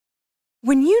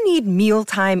When you need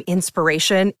mealtime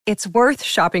inspiration, it's worth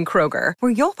shopping Kroger,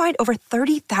 where you'll find over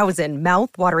 30,000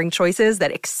 mouth-watering choices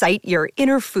that excite your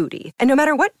inner foodie. And no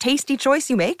matter what tasty choice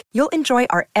you make, you'll enjoy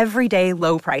our everyday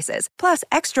low prices, plus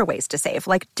extra ways to save,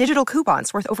 like digital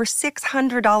coupons worth over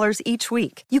 $600 each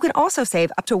week. You can also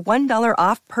save up to $1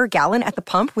 off per gallon at the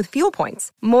pump with fuel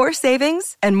points. More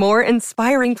savings and more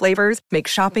inspiring flavors make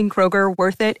shopping Kroger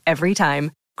worth it every time.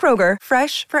 Kroger,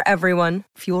 fresh for everyone.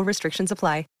 Fuel restrictions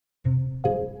apply.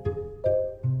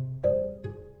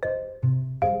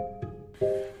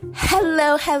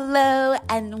 Hello,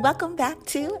 and welcome back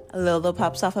to Lola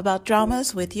Pops Off About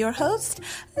Dramas with your host,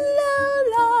 Lola.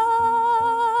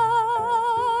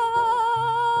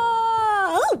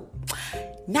 Oh,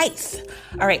 nice.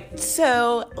 All right,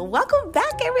 so welcome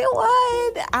back,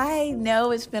 everyone. I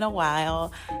know it's been a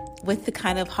while with the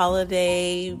kind of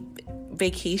holiday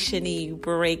vacation-y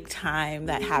break time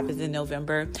that happens in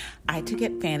November. I took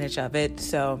advantage of it,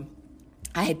 so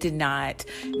I did not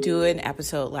do an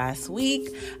episode last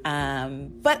week,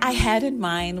 but I had in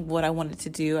mind what I wanted to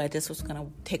do. I just was going to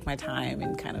take my time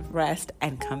and kind of rest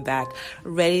and come back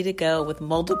ready to go with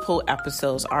multiple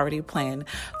episodes already planned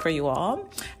for you all.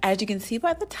 As you can see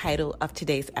by the title of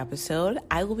today's episode,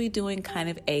 I will be doing kind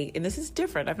of and this is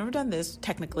different, I've never done this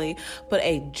technically, but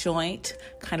a joint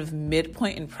kind of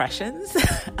midpoint impressions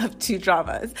of two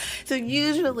dramas. So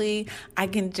usually I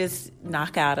can just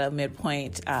knock out a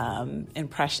midpoint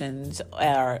impressions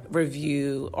or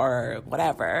review or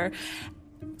whatever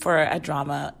for a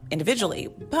drama individually.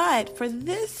 But for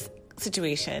this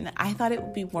situation, I thought it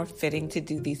would be more fitting to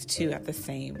do these two at the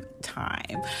same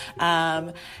time.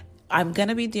 I'm going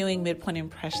to be doing midpoint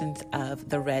impressions of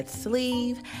The Red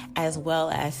Sleeve as well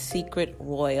as Secret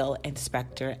Royal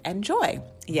Inspector and Joy.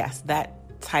 Yes,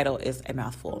 that title is a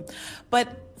mouthful.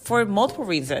 But for multiple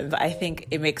reasons, I think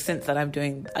it makes sense that I'm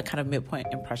doing a kind of midpoint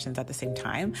impressions at the same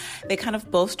time. They kind of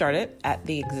both started at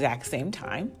the exact same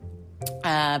time.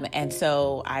 And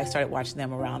so I started watching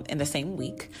them around in the same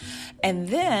week. And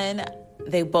then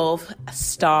they both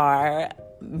star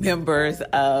members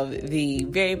of the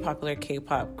very popular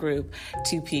K-pop group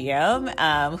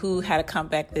 2PM, who had a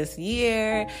comeback this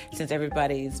year since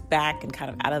everybody's back and kind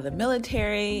of out of the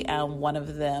military. One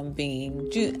of them being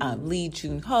Lee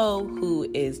Jun-ho,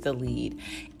 who is the lead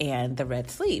in The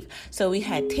Red Sleeve. So we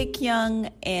have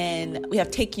Taecyeon in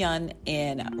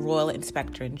Royal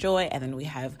Inspector and Joy, and then we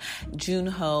have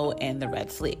Jun-ho in The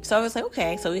Red Sleeve. So I was like,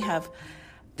 okay, so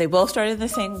they both started in the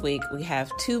same week. We have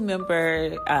two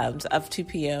members of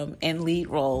 2PM in lead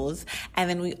roles. And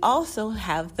then we also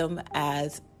have them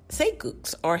as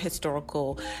seiguks or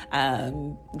historical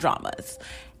dramas.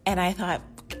 And I thought,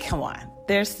 come on,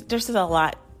 there's a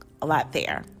lot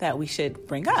there that we should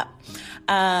bring up.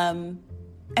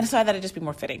 And so I thought it'd just be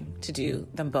more fitting to do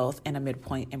them both in a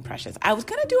midpoint impressions. I was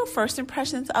going to do a first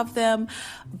impressions of them,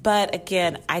 but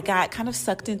again, I got kind of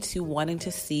sucked into wanting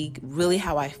to see really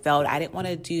how I felt. I didn't want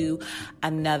to do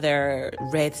another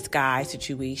Red Sky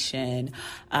situation,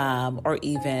 or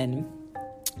even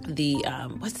the,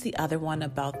 what's the other one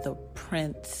about the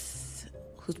prince,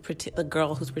 the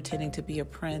girl who's pretending to be a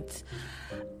prince?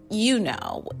 You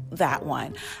know, that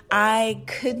one. I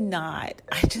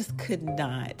just could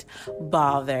not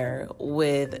bother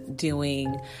with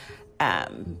doing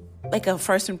like a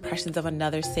first impressions of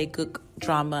another seiguk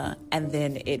drama and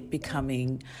then it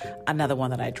becoming another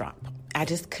one that I drop. I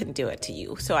just couldn't do it to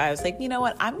you. So I was like, you know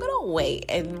what? I'm going to wait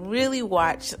and really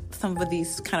watch some of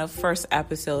these kind of first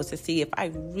episodes to see if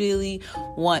I really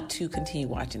want to continue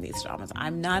watching these dramas.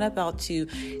 I'm not about to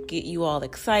get you all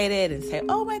excited and say,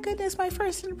 oh my goodness, my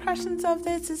first impressions of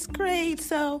this is great.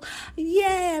 So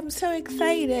yeah, I'm so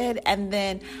excited. And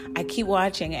then I keep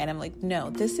watching and I'm like, no,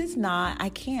 this is not, I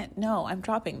can't, no, I'm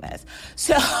dropping this.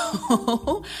 So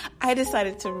I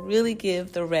decided to really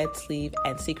give The Red Sleeve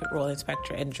and Secret Royal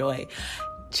Inspector and Joy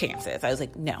chances. I was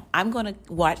like, no, I'm going to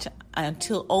watch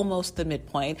until almost the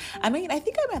midpoint. I mean, I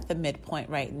think I'm at the midpoint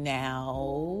right now.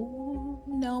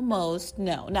 Almost.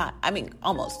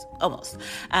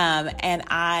 And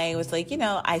I was like,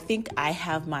 I think I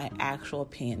have my actual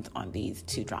opinions on these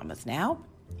two dramas now.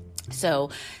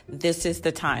 So this is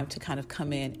the time to kind of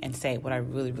come in and say what I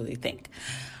really, really think.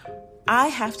 I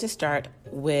have to start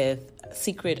with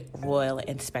Secret Royal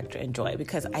Inspector and Joy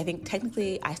because I think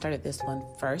technically I started this one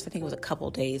first. I think it was a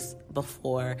couple days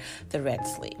before The Red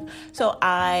Sleeve. So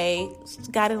I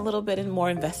got a little bit more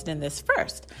invested in this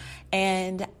first.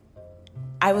 And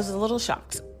I was a little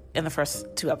shocked in the first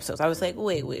two episodes. I was like,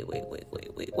 wait.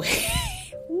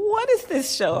 What is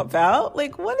this show about?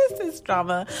 Like, what is this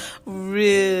drama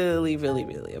really, really,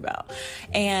 really about?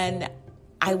 And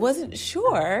I wasn't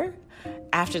sure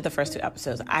after the first 2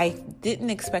 episodes. I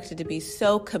didn't expect it to be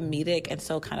so comedic and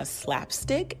so kind of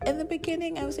slapstick in the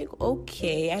beginning. I was like,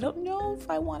 okay, I don't know if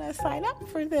I want to sign up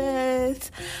for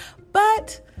this,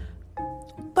 but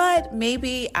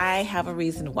maybe I have a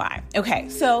reason why. Okay,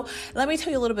 so let me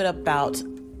tell you a little bit about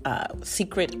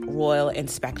Secret Royal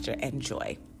Inspector and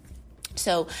Joy.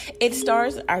 So it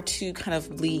stars our 2 kind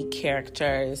of lead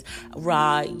characters,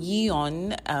 Ra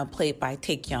Yeon, played by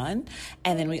Taecyeon,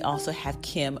 and then we also have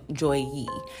Kim Joy-yi,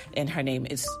 and her name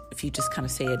is, if you just kind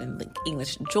of say it in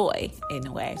English, Joy in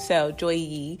a way. So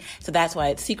Joy-yi, so that's why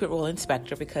it's Secret Royal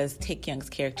Inspector, because Taecyeon's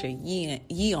character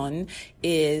Yeon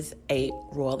is a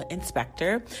royal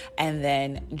inspector, and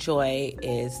then Joy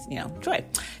is, Joy.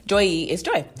 Joy-yi is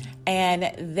Joy.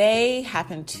 And they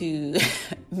happen to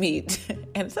meet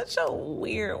in such a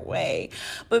weird way.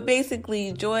 But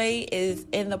basically, Joy is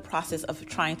in the process of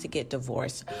trying to get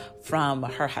divorced from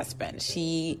her husband.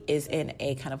 She is in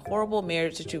a kind of horrible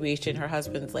marriage situation. Her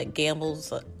husband's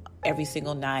gambles every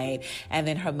single night, and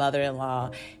then her mother-in-law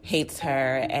hates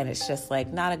her, and it's just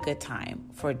not a good time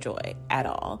for Joy at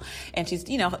all. And she's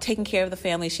taking care of the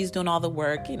family, she's doing all the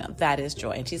work, that is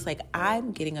Joy. And she's like,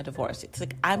 I'm getting a divorce. It's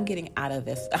I'm getting out of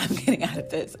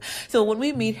this. So when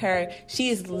we meet her, she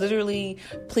is literally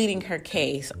pleading her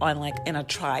case on in a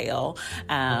trial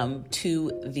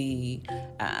to the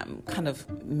kind of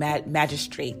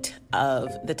magistrate of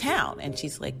the town, and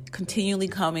she's continually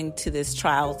coming to this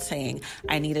trial saying,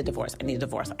 I need a divorce.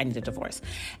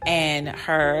 And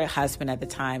her husband at the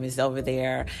time is over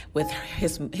there with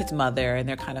his mother, and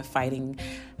they're kind of fighting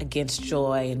against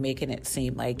Joy and making it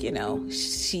seem like,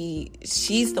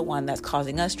 she's the one that's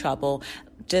causing us trouble.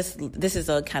 This is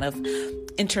a kind of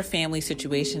inter-family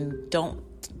situation. Don't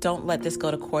let this go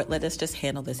to court. Let us just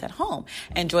handle this at home.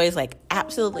 And Joy is like,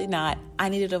 absolutely not. I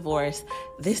need a divorce.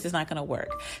 This is not going to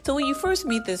work. So when you first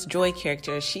meet this Joy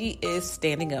character, she is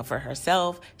standing up for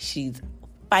herself. She's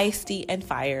feisty and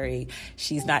fiery.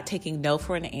 She's not taking no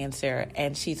for an answer.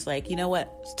 And she's like, you know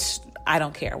what? I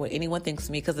don't care what anyone thinks of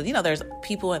me, because there's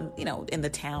people in the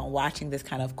town watching this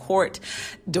kind of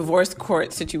divorce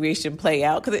court situation play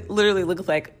out, because it literally looks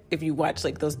like, if you watch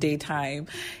those daytime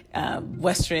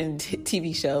Western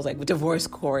TV shows divorce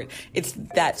court,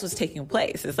 that's what's taking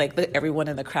place. It's everyone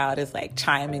in the crowd is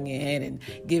chiming in and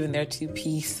giving their 2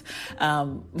 piece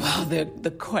while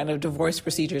the kind of divorce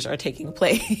procedures are taking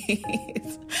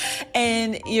place.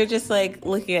 And you're just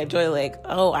looking at Joy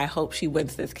oh, I hope she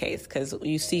wins this case, because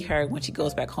you see her when she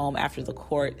goes back home after the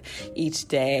court each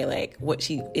day, what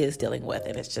she is dealing with,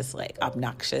 and it's just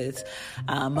obnoxious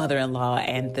mother-in-law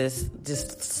and this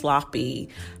just sloppy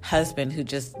husband who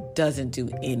just doesn't do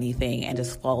anything and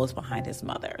just follows behind his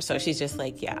mother. So she's just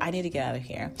yeah, I need to get out of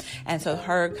here. And so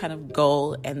her kind of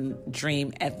goal and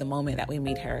dream at the moment that we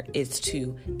meet her is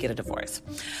to get a divorce.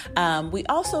 We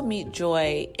also meet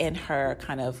Joy in her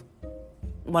kind of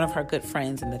one of her good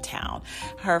friends in the town.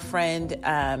 Her friend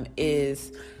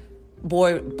is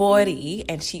Bori,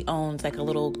 and she owns a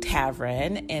little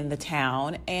tavern in the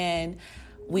town. And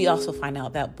we also find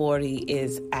out that Bori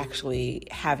is actually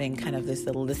having kind of this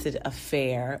illicit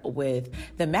affair with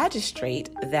the magistrate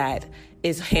that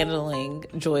is handling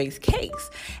Joy's case.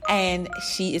 And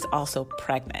she is also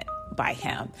pregnant by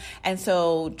him. And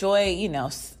so Joy,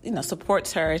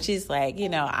 supports her. And she's like,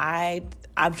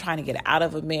 I'm trying to get out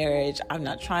of a marriage. I'm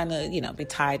not trying to, be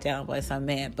tied down by some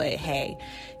man. But hey,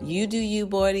 you do you,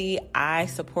 Bori. I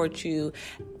support you.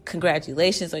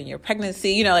 Congratulations on your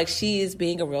pregnancy. She is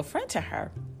being a real friend to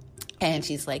her. And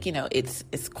she's like,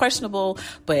 it's questionable,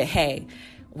 but hey,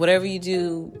 whatever you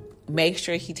do, make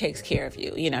sure he takes care of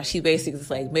you. She basically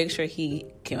is make sure he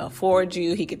can afford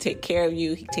you. He can take care of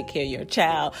you. He can take care of your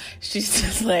child. She's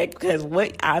just because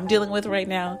what I'm dealing with right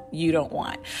now, you don't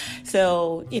want.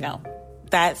 So,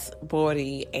 that's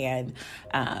Bori and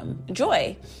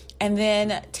Joy. And then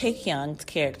Taecyeon's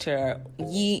character,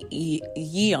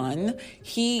 Yeon,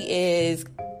 he is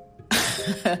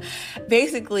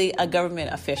basically a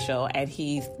government official, and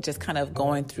he's just kind of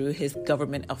going through his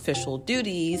government official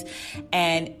duties.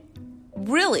 And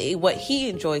really what he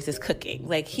enjoys is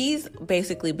cooking. He's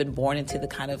basically been born into the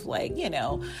kind of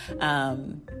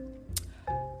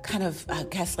I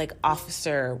guess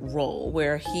officer role,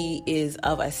 where he is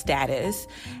of a status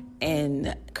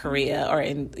in Korea, or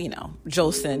in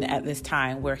Joseon at this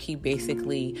time, where he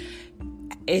basically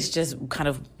is just kind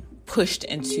of pushed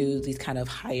into these kind of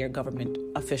higher government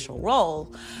official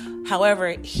role.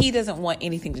 However, he doesn't want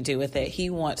anything to do with it. He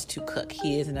wants to cook.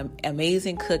 He is an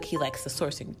amazing cook. He likes to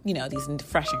source, these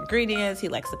fresh ingredients. He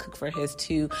likes to cook for his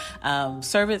 2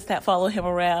 servants that follow him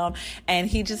around. And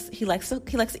he likes to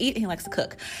eat and he likes to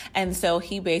cook. And so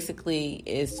he basically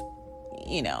is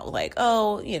like,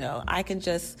 oh, I can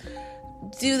just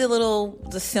do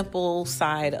the simple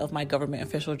side of my government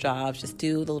official jobs, just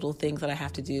do the little things that I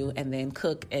have to do, and then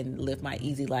cook and live my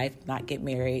easy life, not get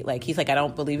married. Like, he's like, I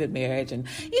don't believe in marriage. And,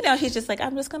 he's just like,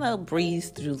 I'm just going to breeze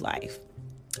through life.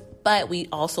 But we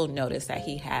also notice that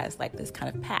he has like this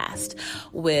kind of past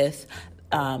with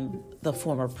the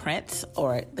former prince,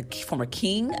 or the former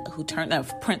king who turned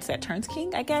prince that turns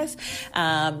king, I guess,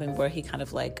 and where he kind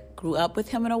of like grew up with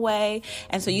him in a way.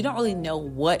 And so you don't really know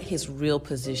what his real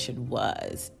position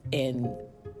was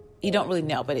you don't really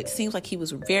know, but it seems like he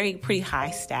was pretty high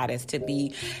status to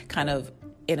be kind of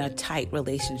in a tight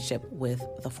relationship with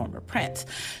the former prince.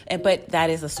 But that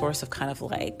is a source of kind of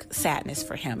like sadness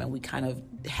for him. And we kind of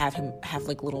have him have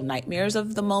like little nightmares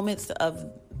of the moments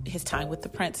of his time with the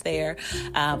prince there.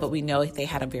 But we know they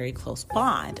had a very close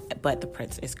bond. But the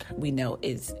prince is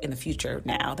in the future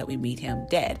now that we meet him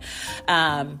dead.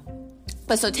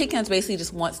 But so Taecyeon basically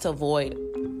just wants to avoid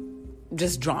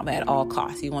just drama at all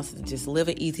costs. He wants to just live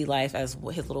an easy life as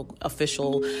his little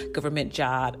official government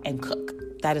job and cook.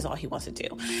 That is all he wants to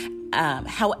do.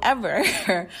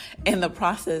 However, in the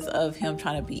process of him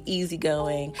trying to be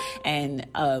easygoing and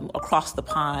across the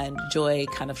pond, Joy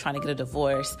kind of trying to get a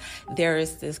divorce, there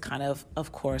is this kind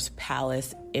of course,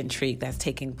 palace intrigue that's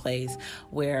taking place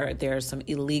where there's some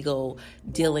illegal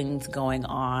dealings going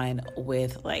on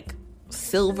with like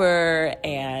silver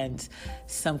and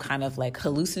some kind of like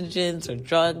hallucinogens or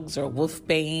drugs or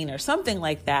wolfbane or something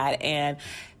like that. And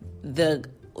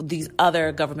these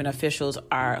other government officials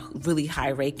are really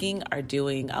high-ranking, are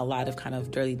doing a lot of kind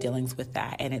of dirty dealings with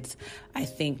that. And it's, I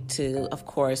think, to, of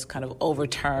course, kind of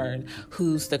overturn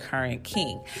who's the current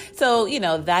king. So,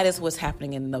 that is what's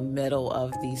happening in the middle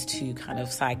of these two kind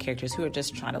of side characters who are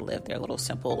just trying to live their little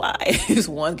simple lives.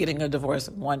 One getting a divorce,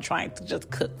 one trying to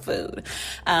just cook food.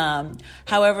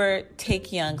 However,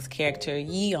 Taecyeon's character,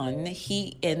 Yeon,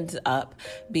 he ends up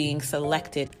being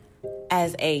selected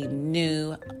as a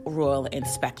new royal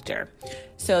inspector.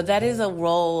 So that is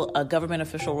a government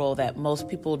official role that most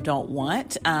people don't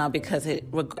want because it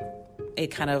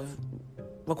kind of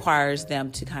requires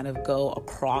them to kind of go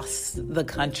across the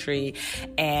country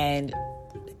and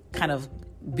kind of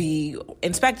be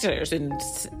inspectors and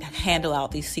handle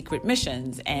out these secret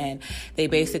missions, and they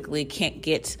basically can't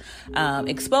get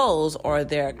exposed or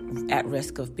they're at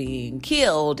risk of being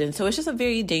killed. And so it's just a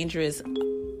very dangerous,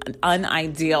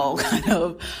 unideal kind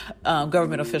of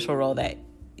government official role that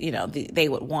they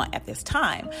would want at this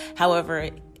time. However,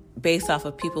 based off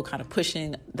of people kind of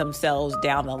pushing themselves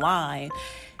down the line,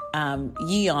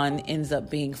 Yeon ends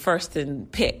up being first in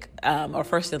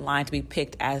line to be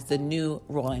picked as the new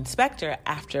royal inspector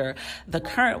after the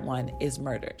current one is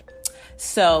murdered.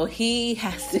 So he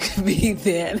has to be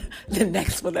then the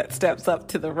next one that steps up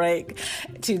to the rank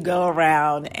to go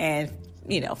around and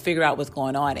figure out what's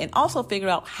going on, and also figure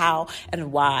out how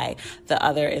and why the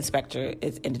other inspector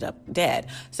ended up dead.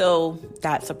 So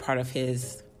that's a part of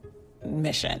his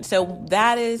mission. So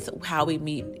that is how we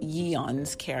meet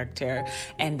Yeon's character,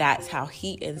 and that's how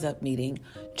he ends up meeting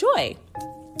Joy.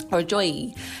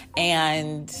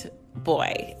 And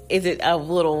boy, is it a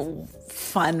little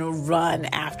fun run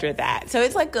after that. So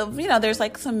it's like, there's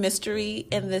like some mystery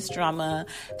in this drama.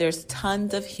 There's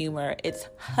tons of humor. It's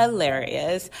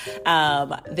hilarious.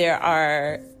 There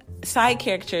are side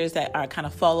characters that are kind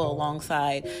of follow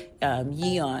alongside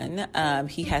Yeon.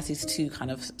 He has these two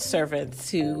kind of servants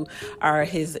who are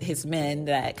his men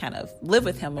that kind of live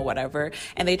with him or whatever,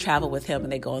 and they travel with him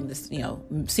and they go on this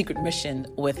secret mission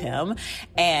with him,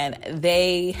 and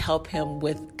they help him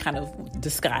with kind of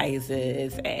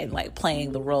disguises and like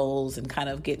playing the roles and kind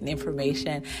of getting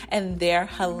information, and they're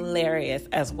hilarious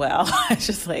as well. It's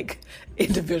just like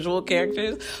individual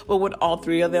characters, but when all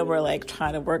three of them are like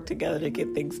trying to work together to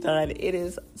get things done, it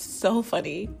is so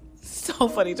funny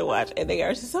to watch, and they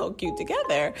are so cute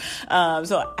together.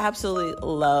 So I absolutely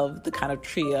love the kind of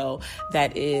trio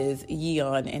that is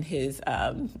Yeon and his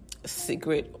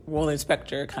secret royal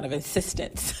inspector kind of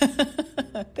assistants.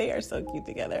 They are so cute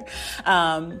together.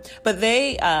 But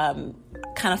they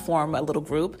kind of form a little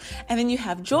group. And then you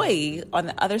have Joy on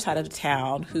the other side of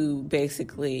town, who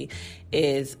basically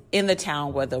is in the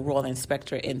town where the royal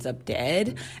inspector ends up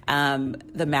dead.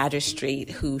 The magistrate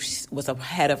who was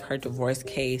ahead of her divorce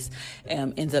case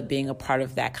ends up being a part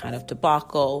of that kind of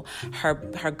debacle. Her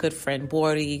good friend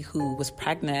Bori, who was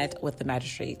pregnant with the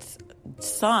magistrate's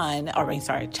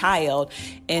child,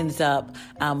 ends up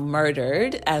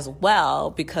murdered as well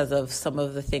because of some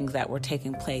of the things that were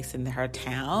taking place in her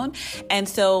town. And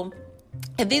so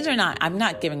and these are not, I'm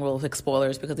not giving real big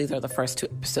spoilers because these are the first 2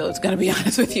 episodes, going to be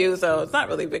honest with you. So it's not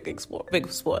really big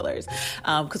spoilers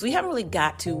because we haven't really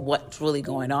got to what's really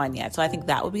going on yet. So I think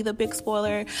that would be the big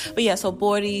spoiler. But yeah, so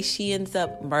Bordy, she ends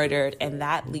up murdered, and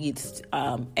that leads,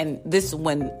 and this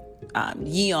when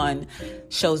Yeon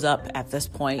shows up at this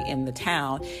point in the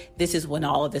town, this is when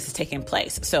all of this is taking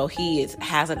place. So he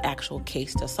has an actual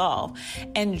case to solve.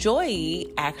 And Joy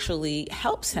actually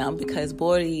helps him because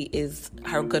Bordy is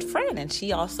her good friend. And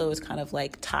she also is kind of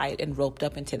like tied and roped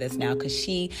up into this now because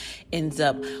she ends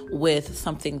up with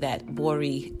something that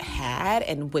Bordy had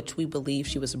and which we believe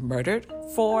she was murdered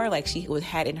for. Like she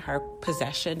had in her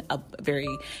possession a very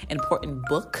important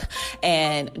book.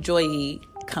 And Joy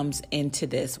comes into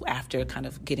this after kind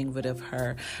of getting rid of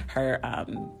her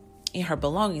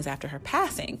belongings after her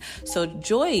passing. So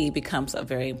Joy becomes a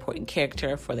very important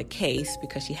character for the case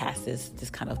because she has this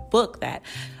kind of book that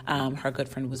her good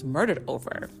friend was murdered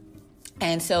over.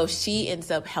 And so she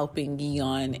ends up helping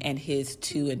Yeon and his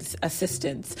 2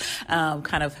 assistants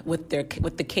kind of with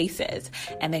the cases,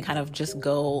 and they kind of just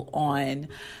go on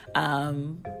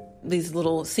these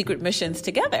little secret missions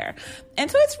together. And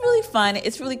so it's really fun.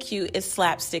 It's really cute. It's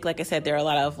slapstick. Like I said, there are a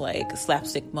lot of like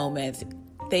slapstick moments.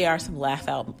 They are some laugh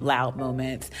out loud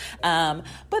moments. But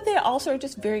they're also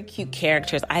just very cute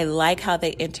characters. I like how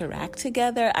they interact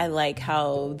together. I like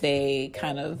how they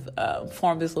kind of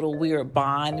form this little weird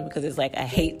bond because it's like a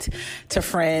hate to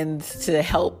friends to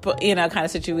help, kind of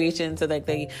situation. So like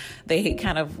they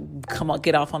kind of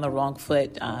get off on the wrong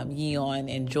foot,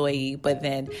 Yeon and Joy, but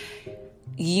then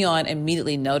Yeon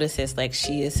immediately notices like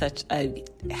she is such a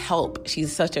help.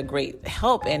 She's such a great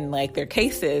help in like their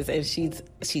cases, and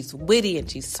she's witty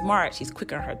and she's smart. She's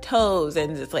quick on her toes,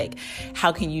 and it's like,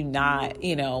 how can you not,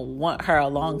 want her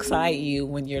alongside you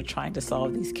when you're trying to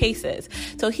solve these cases?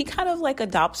 So he kind of like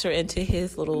adopts her into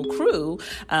his little crew,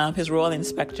 his Royal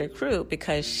Inspector crew,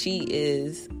 because she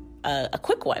is a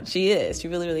quick one. She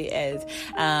really, really is.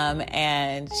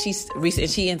 And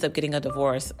she ends up getting a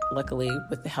divorce, luckily,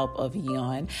 with the help of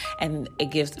Yeon, and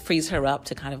it frees her up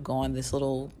to kind of go on this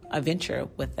little adventure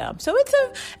with them. So it's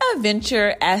an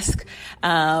adventure-esque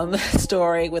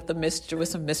story with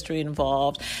some mystery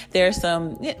involved. There's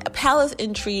some palace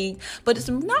intrigue, but it's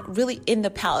not really in the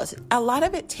palace. A lot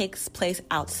of it takes place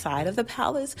outside of the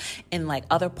palace in like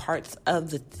other parts of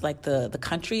the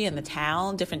country and the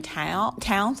town, different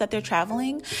towns that they're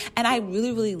traveling. And I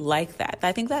really, really like that.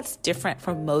 I think that's different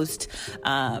from most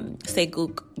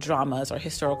Saeguk dramas or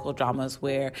historical dramas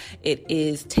where it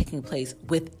is taking place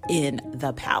within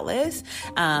the palace.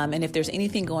 And if there's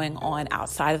anything going on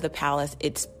outside of the palace,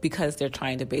 it's because they're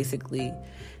trying to basically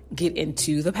get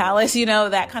into the palace,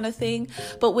 that kind of thing.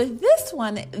 But with this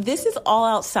one, this is all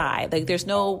outside. Like there's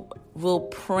no real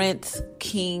prince,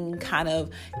 king kind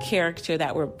of character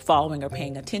that we're following or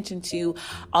paying attention to.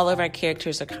 All of our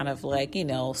characters are kind of like,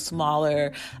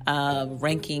 smaller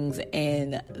rankings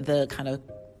in the kind of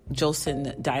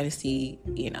Joseon dynasty,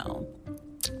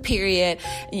 period.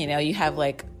 You have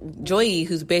like Joy,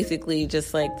 who's basically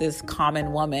just like this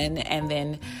common woman, and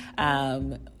then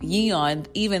Yeon,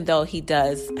 even though he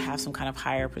does have some kind of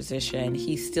higher position,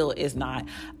 he still is not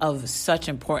of such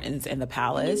importance in the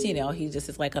palace. He just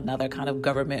is like another kind of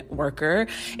government worker.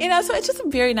 So it's just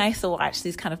very nice to watch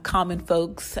these kind of common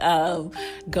folks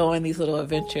go on these little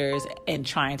adventures and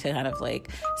trying to kind of like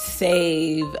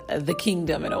save the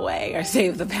kingdom in a way, or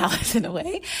save the palace in a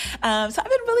way. So I've been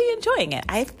really enjoying it.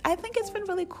 I think it's been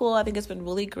really cool. I think it's been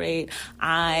really great.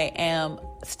 I am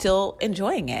still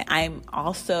enjoying it. I'm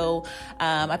also,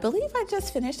 I believe I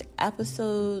just finished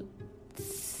episode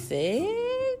 6.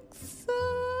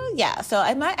 So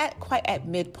I'm not quite at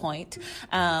midpoint.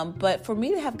 But for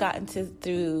me to have gotten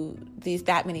through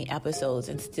that many episodes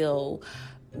and still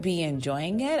be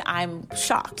enjoying it, I'm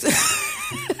shocked.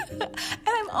 And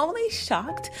I'm only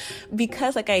shocked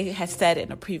because, like I had said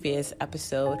in a previous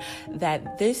episode,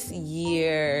 that this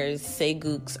year's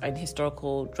Saeguks and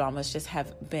historical dramas just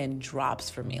have been drops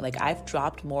for me. Like I've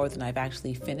dropped more than I've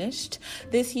actually finished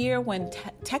this year, when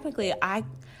technically I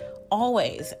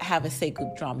always have a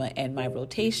Saeguk drama in my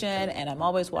rotation, and I'm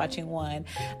always watching one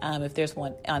if there's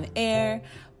one on air.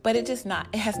 But it has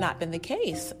not been the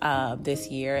case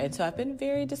this year. And so I've been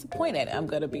very disappointed. I'm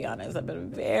going to be honest. I've been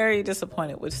very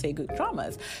disappointed with Saeguk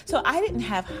dramas. So I didn't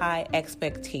have high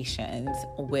expectations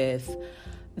with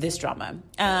this drama.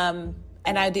 And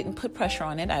I didn't put pressure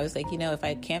on it. I was like, if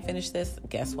I can't finish this,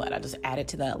 guess what? I'll just add it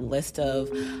to that list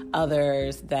of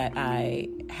others that I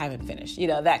haven't finished,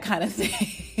 that kind of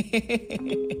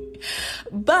thing.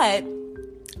 But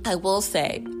I will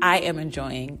say I am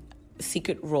enjoying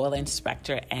Secret Royal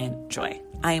Inspector and Joy.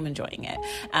 I am enjoying it.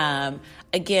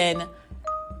 Again,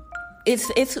 it's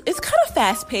kind of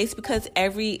fast paced because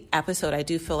every episode I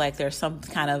do feel like there's some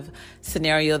kind of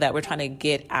scenario that we're trying to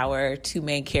get our two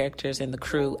main characters and the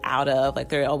crew out of. Like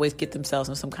they always get themselves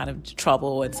in some kind of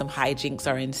trouble and some hijinks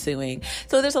are ensuing.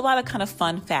 So there's a lot of kind of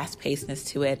fun, fast pacedness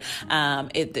to it.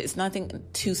 It's nothing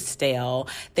too stale.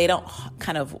 They don't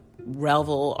kind of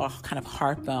revel or kind of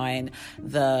harp on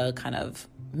the kind of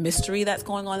mystery that's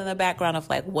going on in the background of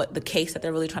like what the case that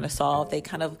they're really trying to solve. They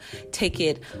kind of take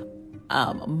it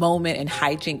moment and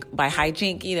hijink by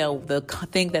hijink, the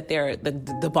thing that the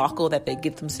debacle that they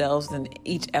get themselves in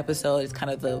each episode is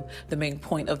kind of the main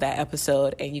point of that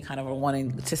episode, and you kind of are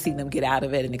wanting to see them get out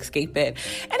of it and escape it.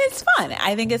 And it's fun.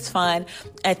 I think it's fun.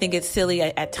 I think it's silly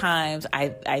at times.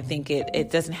 I think it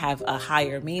doesn't have a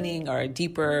higher meaning or a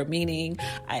deeper meaning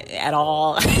at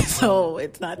all. So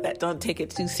it's not that, don't take it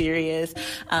too serious.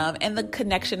 And the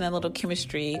connection and little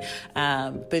chemistry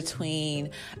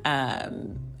between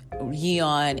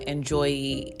Yeon and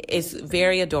Joy is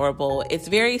very adorable. It's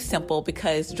very simple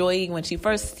because Joy, when she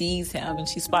first sees him and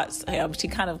she spots him, she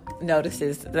kind of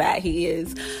notices that he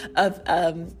is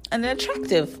an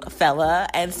attractive fella.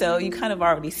 And so you kind of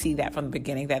already see that from the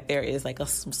beginning, that there is like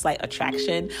some slight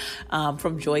attraction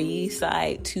from Joy's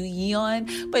side to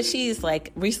Yeon. But she's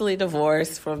like recently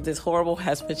divorced from this horrible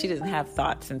husband. She doesn't have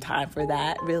thoughts and time for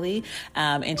that, really.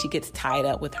 And she gets tied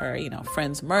up with her,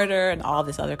 friend's murder and all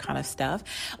this other kind of stuff.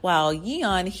 While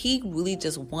Yeon, he really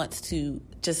just wants to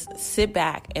just sit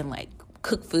back and like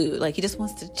cook food. Like he just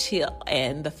wants to chill.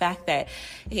 And the fact that,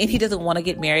 and he doesn't want to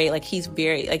get married. Like he's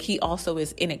very, like he also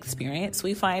is inexperienced.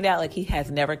 We find out like he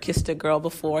has never kissed a girl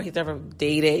before. He's never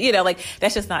dated, like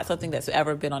that's just not something that's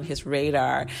ever been on his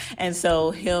radar. And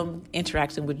so him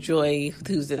interacting with Joy,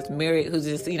 who's just married, who's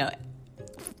just,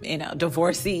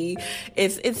 divorcee,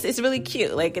 it's really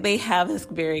cute. Like they have this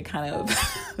very kind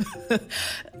of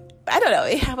I don't know,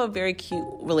 they have a very cute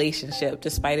relationship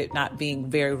despite it not being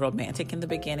very romantic in the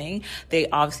beginning. They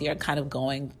obviously are kind of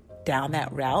going down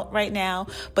that route right now,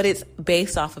 but it's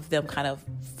based off of them kind of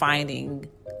finding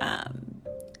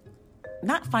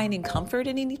not finding comfort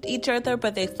in each other,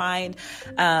 but they find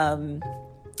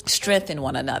strength in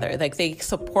one another. Like they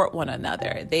support one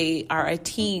another. They are a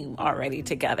team already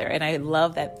together. And I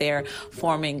love that they're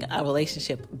forming a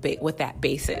relationship with that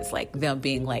basis, like them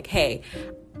being like, hey,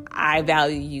 I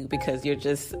value you because you're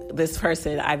just this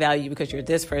person. I value you because you're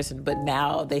this person. But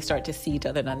now they start to see each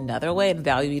other in another way and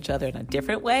value each other in a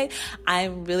different way.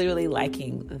 I'm really, really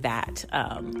liking that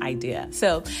idea.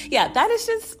 So yeah, that is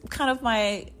just kind of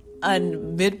my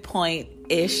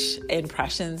midpoint-ish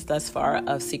impressions thus far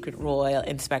of Secret Royal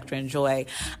Inspector and Joy.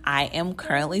 I am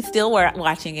currently still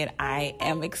watching it. I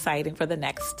am excited for the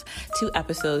next 2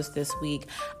 episodes this week.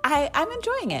 I'm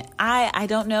enjoying it. I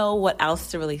don't know what else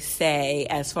to really say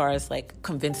as far as like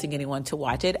convincing anyone to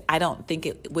watch it. I don't think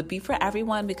it would be for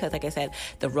everyone because, like I said,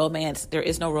 there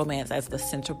is no romance as the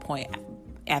center point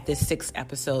at this 6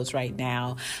 episodes right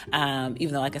now,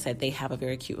 even though, like I said, they have a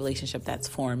very cute relationship that's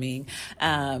forming.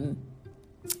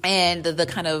 And the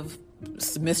kind of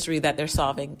mystery that they're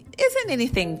solving isn't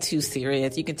anything too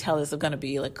serious. You can tell it's going to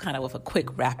be like kind of with a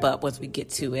quick wrap up once we get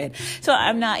to it. So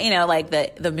I'm not, like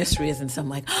the mystery isn't some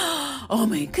like, oh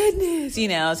my goodness,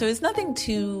 so it's nothing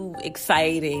too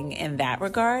exciting in that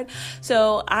regard.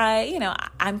 So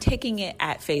I'm taking it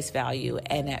at face value,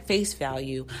 and at face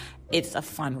value, it's a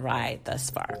fun ride thus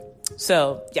far.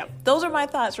 So yeah, those are my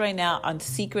thoughts right now on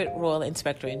Secret Royal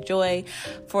Inspector and Joy.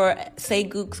 For Say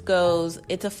Gooks goes,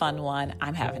 it's a fun one.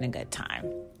 I'm having a good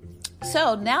time.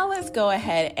 So now let's go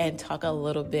ahead and talk a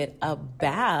little bit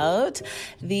about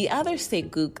the other Say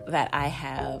Gook that I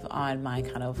have on my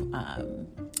kind of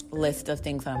list of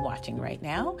things I'm watching right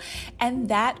now. And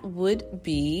that would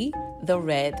be The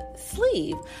Red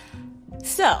Sleeve.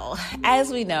 So,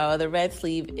 as we know, The Red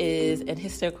Sleeve is an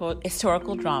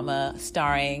historical drama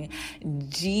starring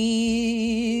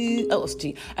Junho,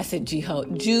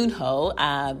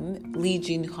 Lee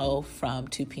Junho from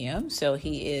 2PM. So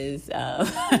he is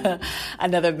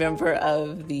another member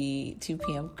of the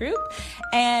 2PM group,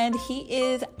 and he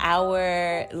is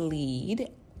our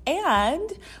lead. And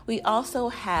we also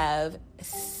have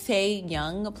Sae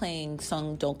Young playing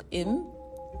Sung Dok-im.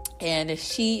 And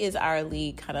she is our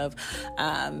lead kind of,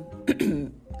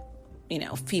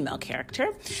 female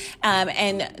character.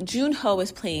 And Junho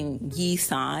is playing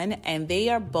Yi-san, and they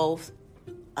are both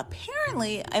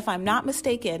apparently, if I'm not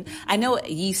mistaken, I know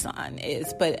what Yi-san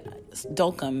is, but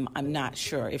Dokum, I'm not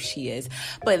sure if she is.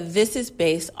 But this is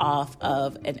based off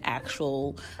of an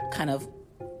actual kind of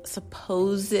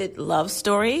supposed love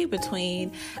story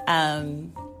between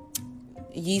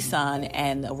Yi-san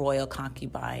and the royal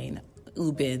concubine,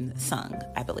 Ubin Sung,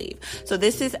 I believe. So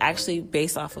this is actually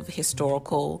based off of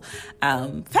historical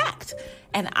fact.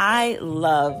 And I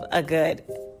love a good,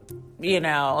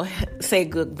 say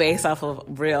good based off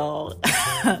of real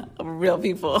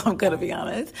people, I'm going to be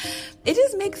honest. It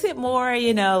just makes it more,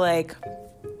 you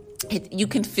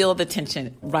can feel the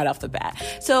tension right off the bat.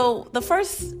 So the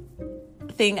first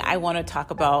thing I want to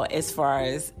talk about as far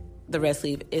as the Red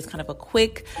Sleeve is kind of a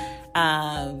quick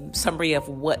summary of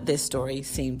what this story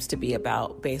seems to be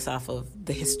about based off of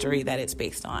the history that it's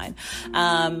based on.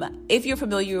 If you're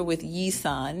familiar with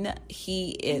Yi-sun,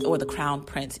 or the Crown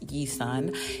Prince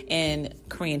Yi-sun in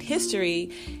Korean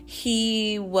history,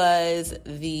 he was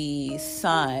the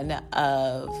son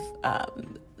of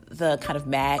the kind of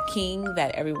mad king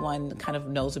that everyone kind of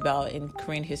knows about in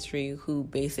Korean history, who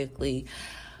basically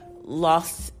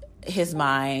lost his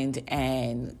mind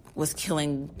and was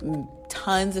killing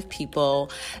tons of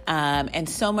people, and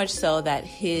so much so that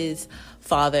his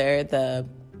father,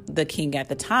 the king at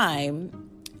the time,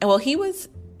 he was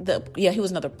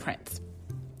another prince,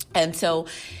 and so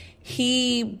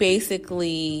he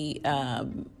basically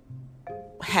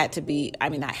had to be. I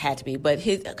mean, not had to be, but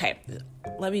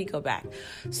let me go back.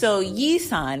 So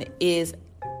Yi-sun is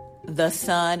the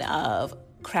son of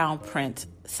Crown Prince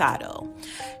Sado.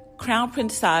 Crown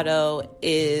Prince Sado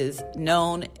is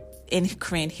known in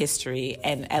Korean history,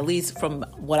 and at least from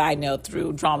what I know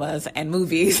through dramas and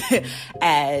movies,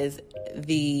 as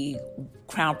the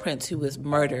crown prince who was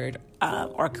murdered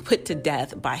or put to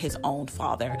death by his own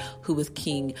father, who was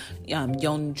King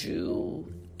Yeongjo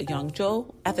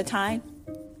at the time.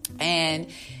 And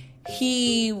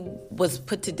he was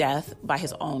put to death by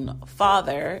his own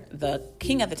father, the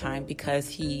king at the time, because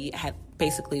he had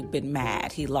basically been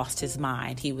mad. He lost his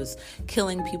mind. He was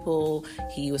killing people.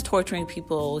 He was torturing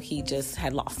people. He just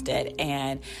had lost it.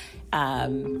 And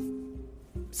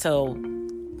so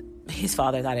his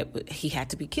father thought he had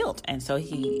to be killed. And so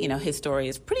his story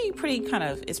is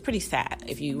it's pretty sad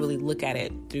if you really look at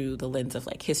it through the lens of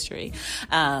like history.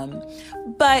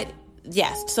 But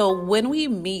yes, so when we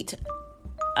meet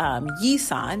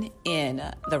Yi-sun in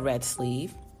the Red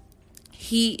Sleeve,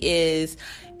 he is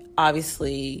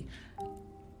obviously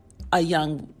a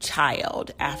young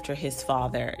child after his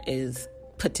father is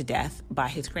put to death by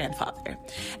his grandfather.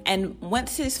 And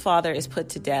once his father is put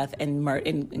to death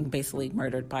and basically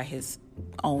murdered by his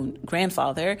own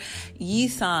grandfather,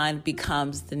 Yi-sun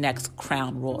becomes the next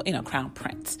crown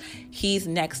prince. He's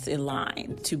next in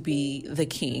line to be the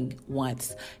king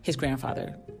once his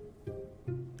grandfather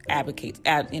he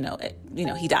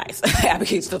dies,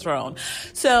 abdicates the throne.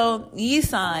 So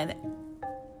Yi-sun,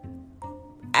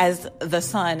 as the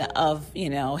son of,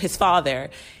 his father,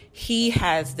 he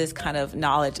has this kind of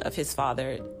knowledge of his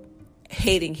father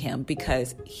hating him,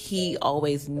 because he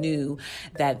always knew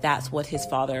that that's what his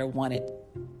father wanted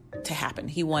to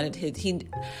happen.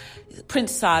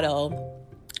 Prince Sado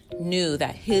knew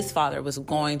that his father was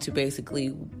going to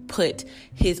basically put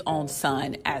his own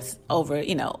son as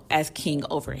king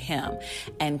over him,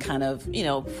 and kind of,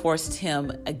 forced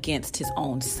him against his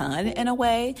own son in a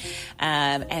way.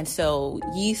 And so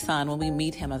Yi-sun, when we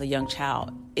meet him as a young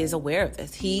child, is aware of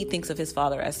this. He thinks of his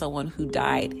father as someone who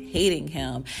died hating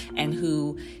him, and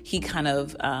who he kind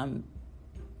of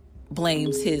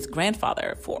blames his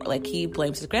grandfather for. Like, he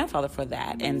blames his grandfather for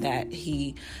that, and that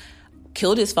he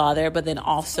killed his father, but then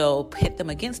also pit them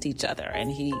against each other.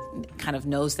 And he kind of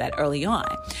knows that early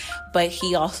on. But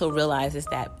he also realizes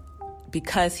that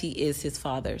because he is his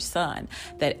father's son,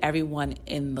 that everyone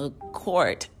in the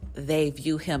court, they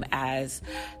view him as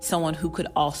someone who could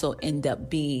also end up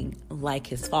being like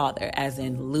his father, as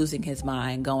in losing his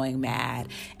mind, going mad,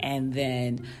 and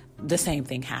then the same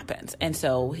thing happens. And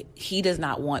so he does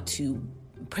not want to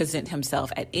present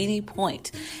himself at any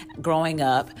point growing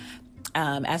up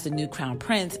as a new crown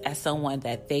prince as someone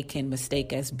that they can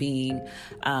mistake as being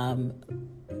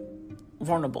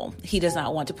vulnerable. He does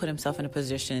not want to put himself in a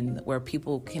position where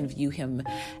people can view him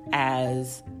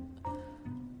as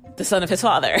the son of his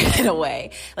father, in a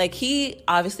way. Like, he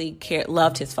obviously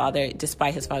loved his father,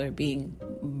 despite his father being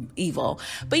evil.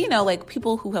 But, like,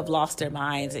 people who have lost their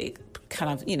minds, it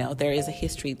kind of, there is a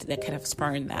history that kind of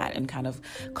spurned that and kind of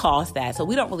caused that. So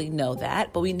we don't really know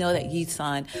that, but we know that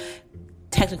Yi-sun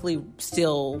technically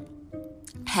still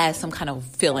has some kind of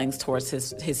feelings towards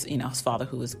his father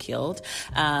who was killed,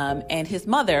 and his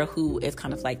mother, who is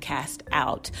kind of like cast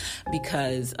out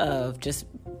because of just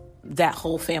that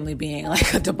whole family being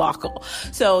like a debacle.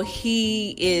 So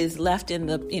he is left in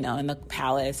the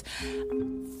palace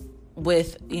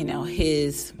with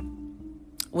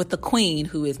with the queen,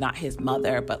 who is not his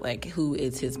mother, but like who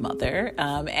is his mother,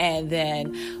 and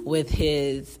then with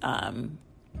his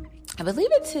I believe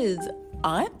it's his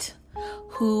aunt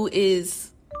who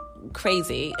is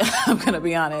crazy. I'm going to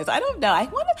be honest. I don't know. I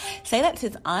want to say that's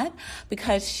his aunt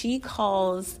because she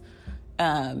calls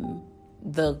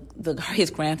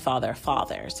his grandfather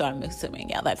father. So I'm assuming,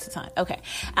 yeah, that's his aunt. Okay.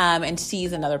 And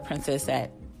she's another princess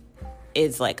that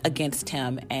is like against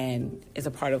him and is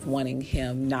a part of wanting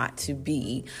him not to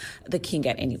be the king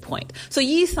at any point. So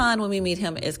Yi Sun, when we meet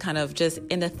him, is kind of just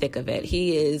in the thick of it.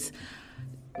 He is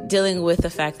dealing with the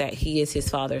fact that he is his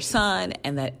father's son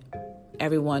and that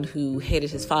everyone who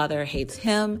hated his father hates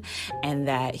him, and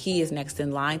that he is next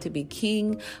in line to be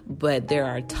king, but there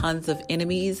are tons of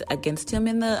enemies against him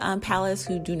in the palace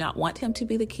who do not want him to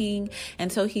be the king,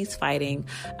 and so he's fighting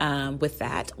with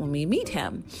that when we meet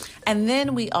him. And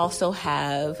then we also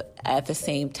have, at the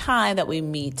same time that we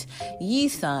meet Yi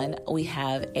Sun, we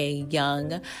have a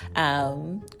young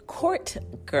court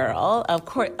girl,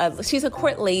 she's a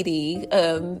court lady,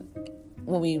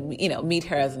 when we, meet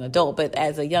her as an adult, but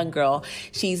as a young girl,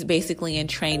 she's basically in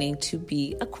training to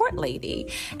be a court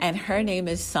lady. And her name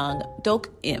is Sung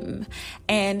Dok-im.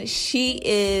 And she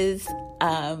is,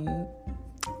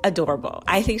 adorable.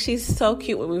 I think she's so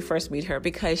cute when we first meet her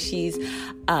because she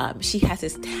has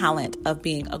this talent of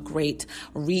being a great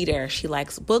reader. She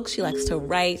likes books. She likes to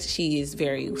write. She is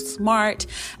very smart.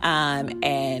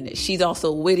 And she's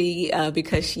also witty,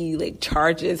 because she like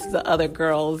charges the other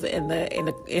girls in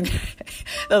the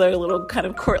other little kind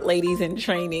of court ladies in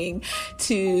training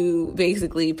to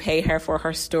basically pay her for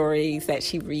her stories that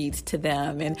she reads to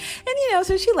them. And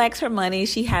so she likes her money.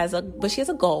 She has a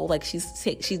goal. Like she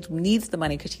needs the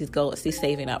money because she's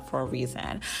saving up for a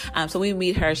reason. So we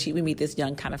meet her. We meet this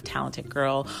young kind of talented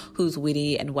girl who's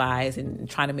witty and wise and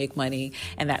trying to make money,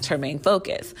 and that's her main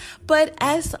focus. But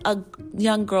as a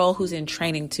young girl who's in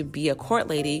training to be a court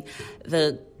lady,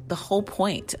 the whole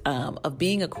point of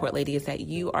being a court lady is that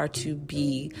you are to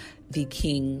be the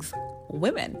king's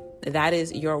women. That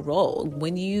is your role.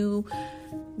 When you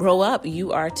grow up,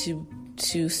 you are to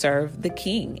serve the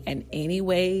king in any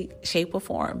way, shape, or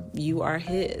form. You are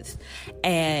his.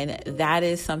 And that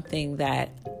is something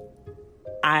that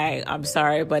I'm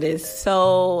sorry, but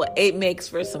it makes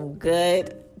for some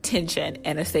good tension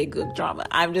and good drama.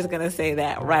 I'm just going to say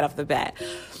that right off the bat.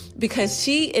 Because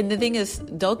and the thing is,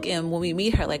 Dok-im, when we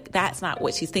meet her, like, that's not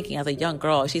what she's thinking as a young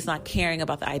girl. She's not caring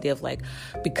about the idea of, like,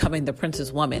 becoming the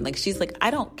princess woman. Like, she's like,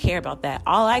 I don't care about that.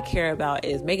 All I care about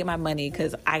is making my money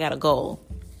because I got a goal.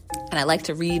 And I like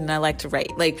to read and I like to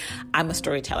write. Like, I'm a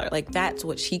storyteller. Like, that's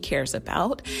what she cares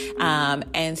about.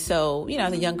 And so,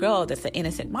 as a young girl, that's an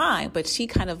innocent mind, but she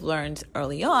kind of learns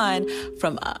early on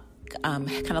from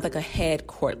kind of like a head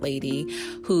court lady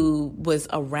who was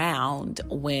around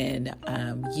when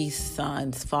Yi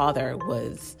Sun's father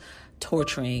was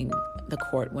torturing the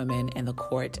court women in the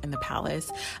court in the palace.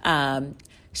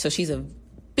 So she's a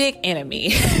big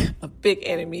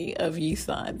enemy of Yi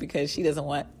Sun because she doesn't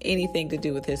want anything to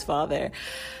do with his father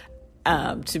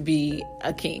to be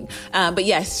a king. But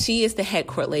yes, she is the head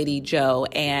court lady, Jo,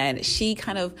 and she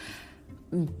kind of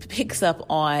picks up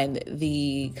on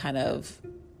the kind of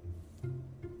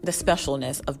the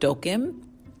specialness of Dok-im,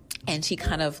 and she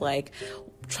kind of like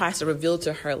tries to reveal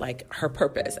to her like her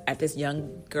purpose at this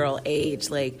young girl age.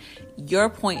 Like, your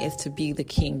point is to be the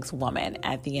king's woman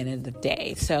at the end of the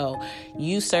day. So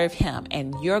you serve him,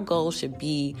 and your goal should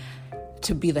be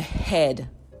to be the head.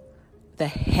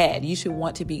 You should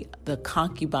want to be the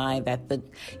concubine that the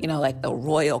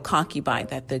royal concubine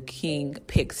that the king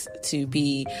picks to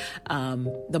be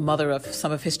the mother of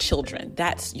some of his children.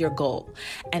 That's your goal.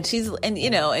 And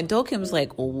and Dok-im's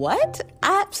like, what?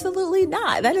 Absolutely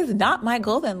not. That is not my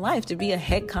goal in life, to be a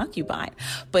head concubine.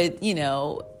 But,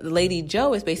 Lady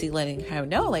Jo is basically letting her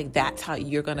know, like, that's how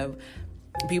you're going to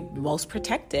be most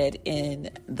protected in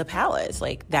the palace.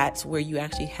 Like, that's where you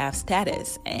actually have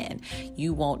status, and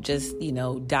you won't just,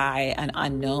 die an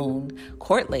unknown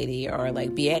court lady or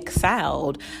like be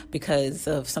exiled because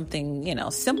of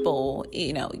something, simple.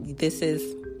 This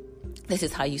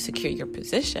is how you secure your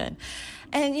position.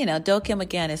 And, Dok-im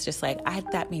again is just like,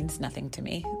 that means nothing to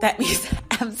me. That means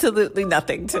absolutely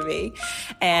nothing to me.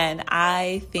 And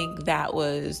I think that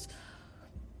was,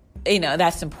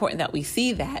 that's important that we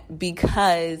see that,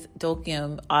 because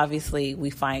Dok-im, obviously, we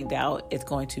find out is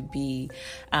going to be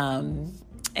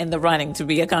in the running to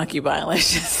be a concubine.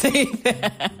 Let's just say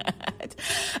that.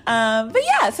 But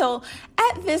yeah, so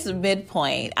at this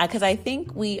midpoint, because I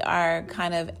think we are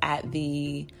kind of at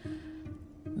the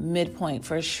midpoint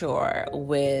for sure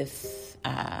with,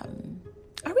 are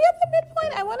we at the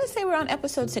midpoint? I want to say we're on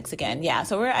episode 6 again. Yeah,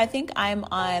 so I think I'm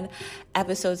on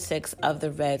episode 6 of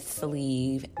The Red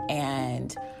Sleeve,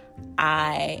 and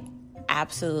I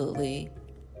absolutely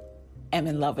am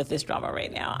in love with this drama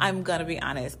right now. I'm going to be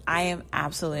honest. I am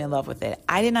absolutely in love with it.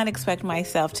 I did not expect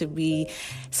myself to be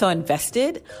so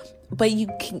invested, but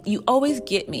you always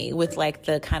get me with like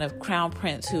the kind of crown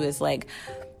prince who is like,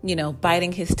 you know,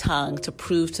 biting his tongue to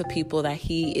prove to people that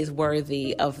he is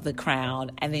worthy of the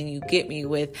crown. And then you get me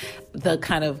with the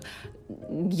kind of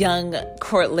young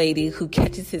court lady who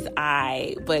catches his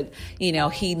eye, but, you know,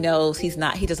 he knows he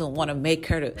doesn't want to make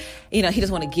her to, you know, he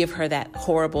doesn't want to give her that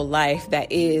horrible life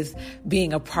that is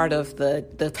being a part of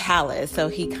the palace. So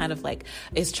he kind of like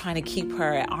is trying to keep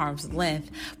her at arm's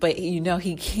length, but you know,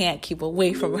 he can't keep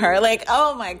away from her. Like,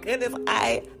 oh my goodness,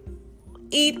 I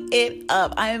eat it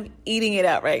up. I am eating it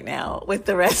up right now with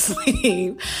the Red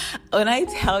Sleeve. When I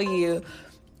tell you,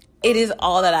 it is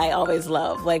all that I always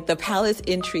love. Like, the palace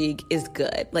intrigue is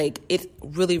good. Like, it's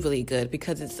really, really good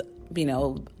because it's, you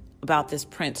know, about this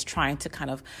prince trying to kind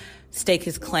of stake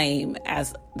his claim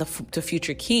as the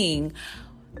future king.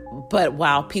 But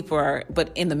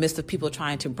but in the midst of people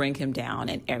trying to bring him down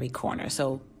in every corner.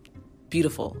 So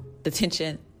beautiful. The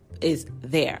tension is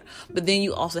there. But then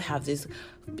you also have this,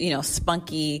 you know,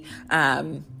 spunky,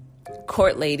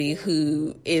 court lady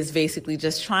who is basically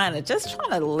just trying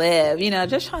to live, you know,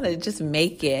 just trying to just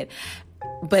make it.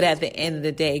 But at the end of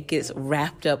the day, gets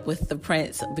wrapped up with the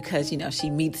prince because, you know,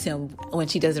 she meets him when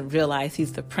she doesn't realize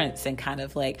he's the prince and kind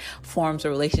of like forms a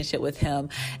relationship with him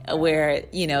where,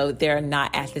 you know, they're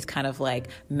not at this kind of like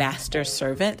master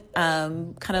servant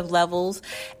kind of levels.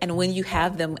 And when you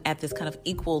have them at this kind of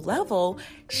equal level,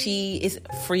 she is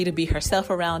free to be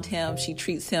herself around him. She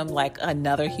treats him like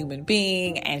another human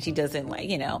being, and she doesn't, like,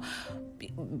 you know,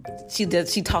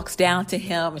 she talks down to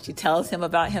him and she tells him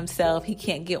about himself. He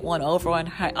can't get one over on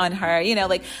her, you know,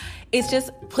 like, it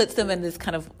just puts them in this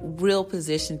kind of real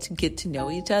position to get to know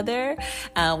each other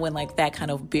when like that kind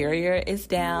of barrier is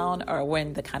down, or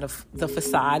when the kind of the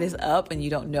facade is up and you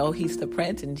don't know he's the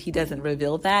prince and he doesn't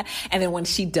reveal that. And then when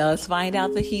she does find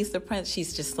out that he's the prince,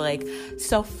 she's just like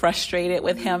so frustrated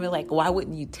with him and like, why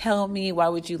wouldn't you tell me? Why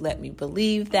would you let me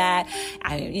believe that?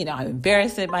 I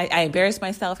embarrassed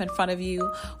myself in front of you.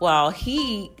 Well,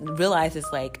 he realizes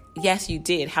like, yes, you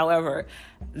did. However,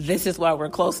 this is why we're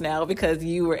close now, because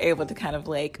you were able to kind of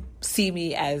like see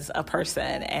me as a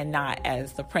person and not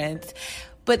as the prince.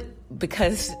 But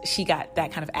because she got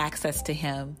that kind of access to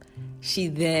him, she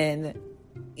then,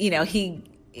 you know, he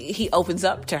opens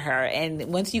up to her. And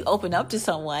once you open up to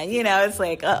someone, you know, it's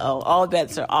like, all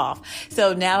bets are off.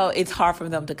 So now it's hard for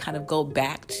them to kind of go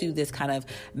back to this kind of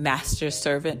master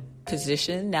servant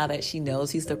position now that she knows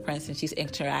he's the prince and she's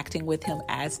interacting with him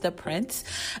as the prince.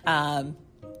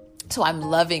 So I'm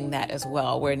loving that as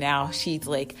well, where now she's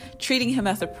like treating him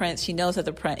as a prince. She knows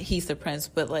that he's the prince,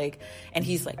 but like, and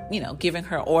he's like, you know, giving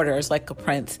her orders like a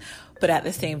prince. But at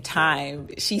the same time,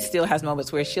 she still has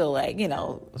moments where she'll like, you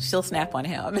know, she'll snap on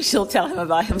him and she'll tell him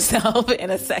about himself in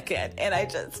a second. And I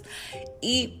just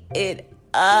eat it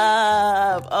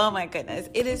up. Oh my goodness.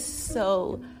 It is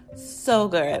so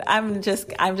good. I'm just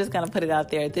gonna put it out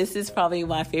there. This is probably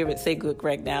my favorite Seguk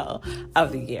right now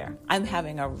of the year. I'm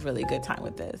having a really good time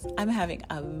with this.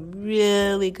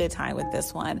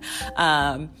 One.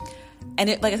 And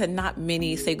it, like I said, not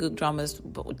many Seguk dramas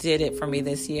did it for me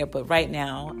this year, but right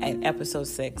now at episode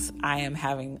 6, I am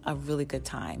having a really good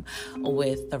time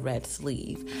with the Red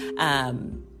Sleeve.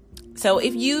 So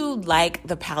if you like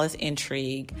the palace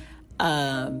intrigue,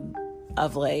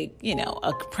 of like, you know,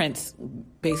 a prince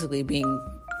basically being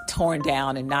torn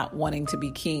down and not wanting to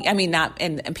be king. I mean,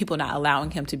 and people not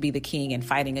allowing him to be the king and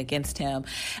fighting against him.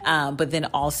 But then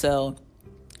also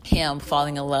him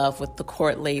falling in love with the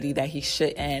court lady that he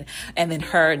shouldn't, and then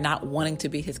her not wanting to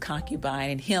be his concubine,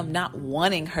 and him not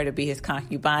wanting her to be his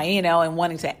concubine, you know, and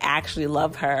wanting to actually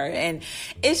love her. And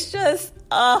it's just,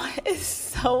 it's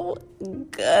so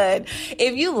good.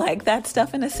 If you like that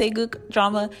stuff in a Seguk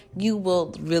drama, you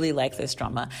will really like this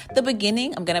drama. The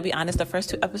beginning, I'm going to be honest, the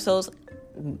first 2 episodes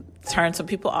turned some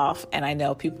people off, and I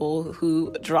know people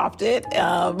who dropped it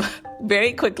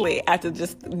very quickly after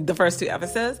just the first 2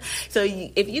 episodes. So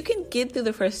if you can get through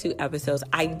the first 2 episodes,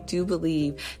 I do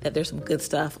believe that there's some good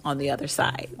stuff on the other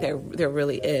side. There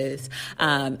really is.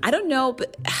 I don't know,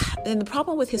 but and the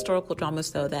problem with historical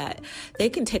dramas, though, that they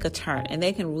can take a turn and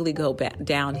they can really go back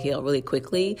downhill really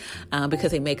quickly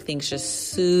because they make things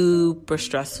just super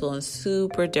stressful and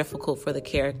super difficult for the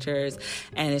characters,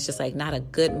 and it's just like not a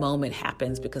good moment happens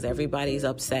happens because everybody's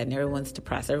upset and everyone's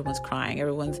depressed, everyone's crying,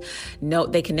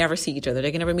 they can never see each other,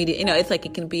 they can never meet. It's like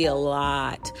it can be a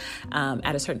lot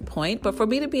at a certain point. But for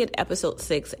me to be at episode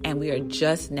 6 and we are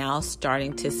just now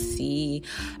starting to see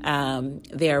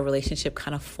their relationship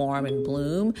kind of form and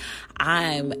bloom,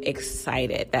 I'm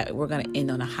excited that we're going to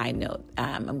end on a high note.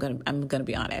 I'm gonna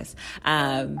be honest.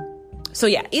 So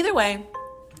yeah, either way,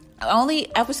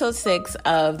 only episode 6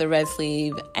 of The Red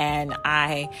Sleeve, and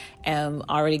I am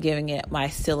already giving it my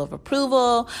seal of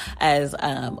approval as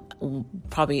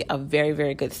probably a very,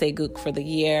 very good Saegook for the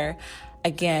year.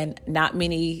 Again, not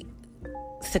many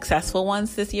successful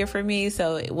ones this year for me,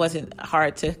 so it wasn't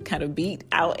hard to kind of beat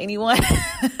out anyone.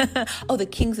 Oh, The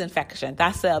King's Infection.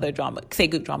 That's the other drama,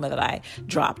 Saegook drama that I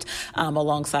dropped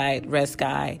alongside Red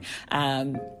Sky.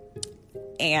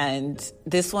 And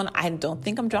this one, I don't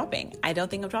think I'm dropping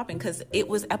because it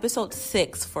was episode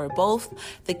 6 for both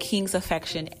The King's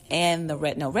Affection and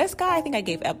Red Sky. I think I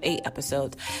gave 8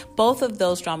 episodes. Both of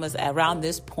those dramas around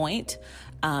this point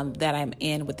that I'm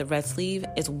in with The Red Sleeve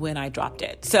is when I dropped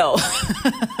it. So,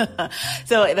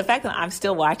 so the fact that I'm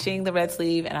still watching The Red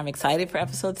Sleeve and I'm excited for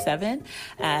episode 7,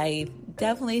 I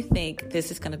definitely think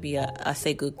this is going to be a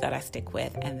Saegook that I stick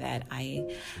with and that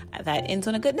ends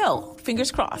on a good note.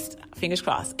 Fingers crossed.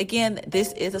 Again,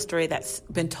 this is a story that's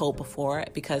been told before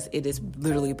because it is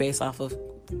literally based off of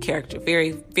character,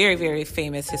 very, very, very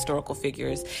famous historical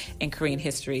figures in Korean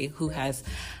history who has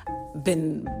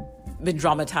been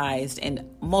dramatized in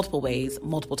multiple ways,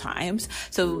 multiple times.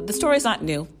 So the story's not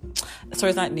new.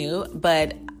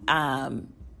 But I'm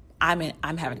having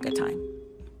a good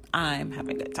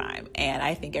time. And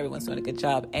I think everyone's doing a good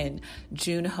job. And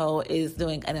Junho is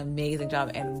doing an amazing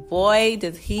job. And boy,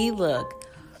 does he look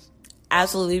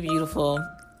absolutely beautiful.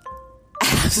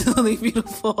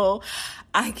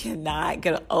 I cannot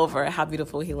get over how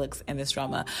beautiful he looks in this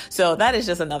drama. So that is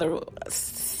just another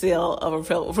seal of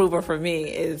approval for me,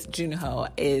 is Junho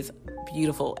is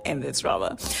beautiful in this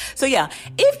drama. So yeah,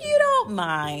 if you don't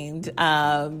mind,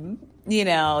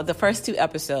 the first 2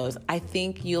 episodes, I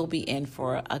think you'll be in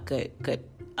for a good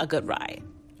ride.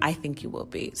 I think you will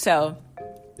be. So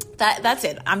that's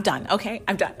it. I'm done. Okay.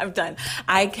 I'm done.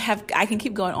 I can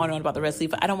keep going on and on about The Red Sleeve,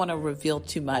 but I don't want to reveal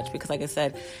too much because, like I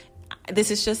said,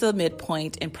 this is just a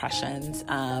midpoint impressions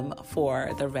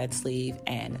for The Red Sleeve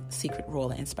and Secret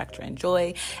Royal Inspector and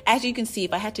Joy. As you can see,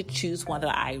 if I had to choose one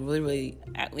that I really,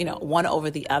 one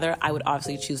over the other, I would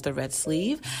obviously choose The Red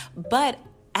Sleeve. But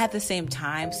at the same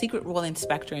time, Secret Royal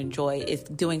Inspector and Joy is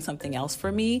doing something else for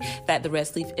me that The Red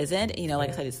Sleeve isn't. Like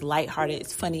I said, it's lighthearted,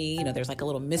 it's funny. There's like a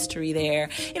little mystery there.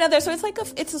 So it's like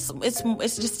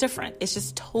it's just different. It's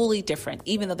just totally different.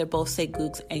 Even though they're both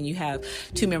Saegooks and you have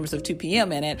 2 members of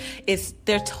 2PM in it,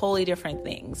 they're totally different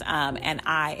things. And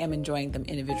I am enjoying them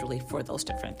individually for those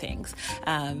different things.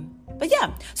 But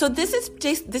yeah, so this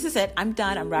is it. I'm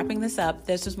done. I'm wrapping this up.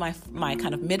 This is my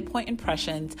kind of midpoint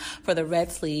impressions for The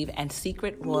Red Sleeve and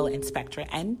Secret Royal Inspector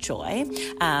and Joy.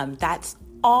 That's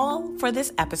all for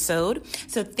this episode.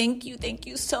 So thank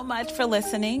you so much for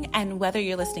listening. And whether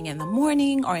you're listening in the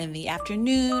morning or in the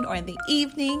afternoon or in the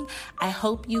evening, I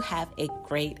hope you have a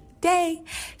great day.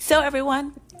 So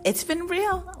everyone, it's been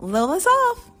real. Lola's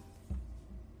off.